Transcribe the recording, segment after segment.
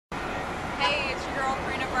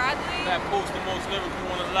Papoose, the most lyrical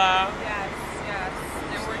one alive. Yes, yes.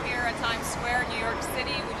 And we're here at Times Square, New York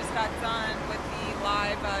City. We just got done with the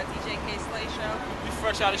live DJ K Slay show. We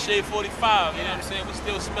fresh out of Shade 45, you know what I'm saying? We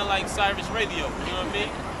still smell like Cyrus Radio, you know what I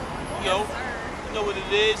mean? You know what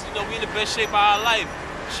it is. You know, we in the best shape of our life.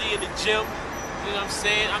 She in the gym, you know what I'm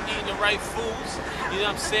saying? I'm eating the right foods, you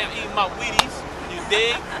know what I'm saying? I'm eating my Wheaties, you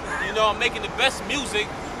dig? You know, I'm making the best music.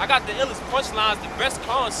 I got the illest punchlines, the best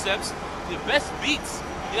concepts, the best beats,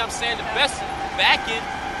 you know what I'm saying? The best backing.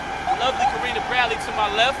 Lovely Karina Bradley to my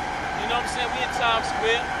left, you know what I'm saying? We in Times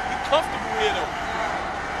Square. We comfortable here though.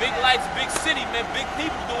 Big lights, big city, man. Big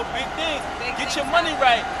people doing big things. Get your money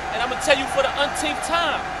right. And I'm going to tell you for the umpteenth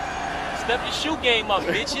time. Step your shoe game up,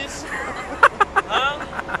 bitches. Huh?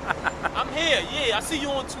 I'm here, yeah. I see you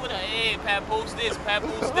on Twitter. Hey, Papoose this,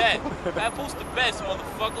 Papoose that. Papoose the best,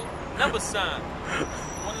 motherfucker. Number sign.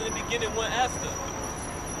 One in the beginning, one after.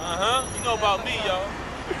 Uh-huh. You know about me, y'all.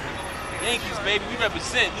 Yankees, baby. We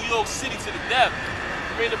represent New York City to the death.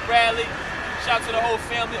 Karina Bradley. Shout out to the whole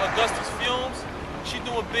family. Augustus Fumes. She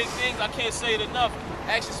doing big things. I can't say it enough.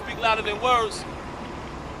 Actions speak louder than words.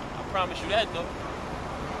 I promise you that, though.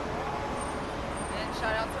 And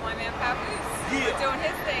shout out to my man Papoose. Yeah. Doing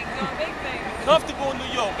his thing, doing big things. Comfortable in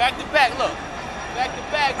New York. Back to back, look. Back to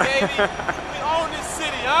back, baby. We own this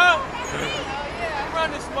city, huh? Oh, yeah. We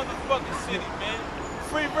run this motherfucking city, man.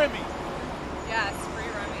 Free Remy. Yes, free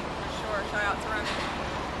Remy, for sure. Shout out to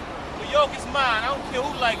Remy. New York is mine. I don't care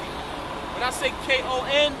who like it. When I say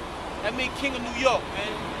K-O-N, that means King of New York,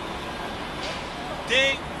 man.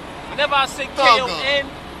 Dig? Whenever I say K-O-N,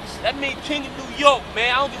 that means King of New York,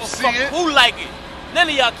 man. I don't give a fuck who like it. None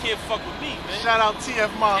of y'all can't fuck with me, man. Shout out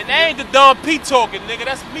TF Mafia. And that ain't the Don P talking, nigga.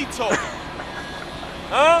 That's me talking.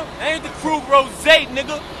 Huh? That ain't the Krug Rose,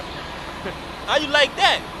 nigga. How you like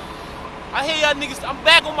that? I hear y'all niggas. I'm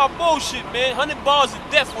back on my bullshit, man. 100 bars of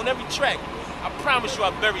death on every track. I promise you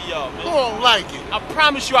I bury y'all, man. Who don't like it? I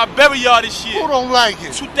promise you I bury y'all this year. Who don't like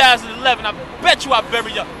it? 2011. I bet you I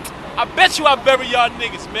bury y'all. I bet you I bury y'all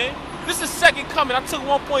niggas, man. This is second coming. I took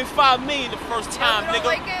 1.5 million the first time, nigga.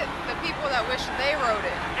 Like it? The people that wish they wrote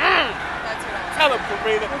it. That's what I'm Tell them,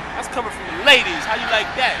 Karina. That's coming from the ladies. How you like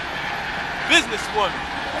that? Businesswoman.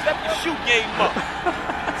 Step your shoe game up.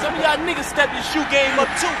 Some of y'all niggas step your shoe game up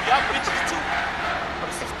too. Y'all bitches too.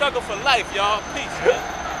 This is Thugger for life, y'all. Peace, man.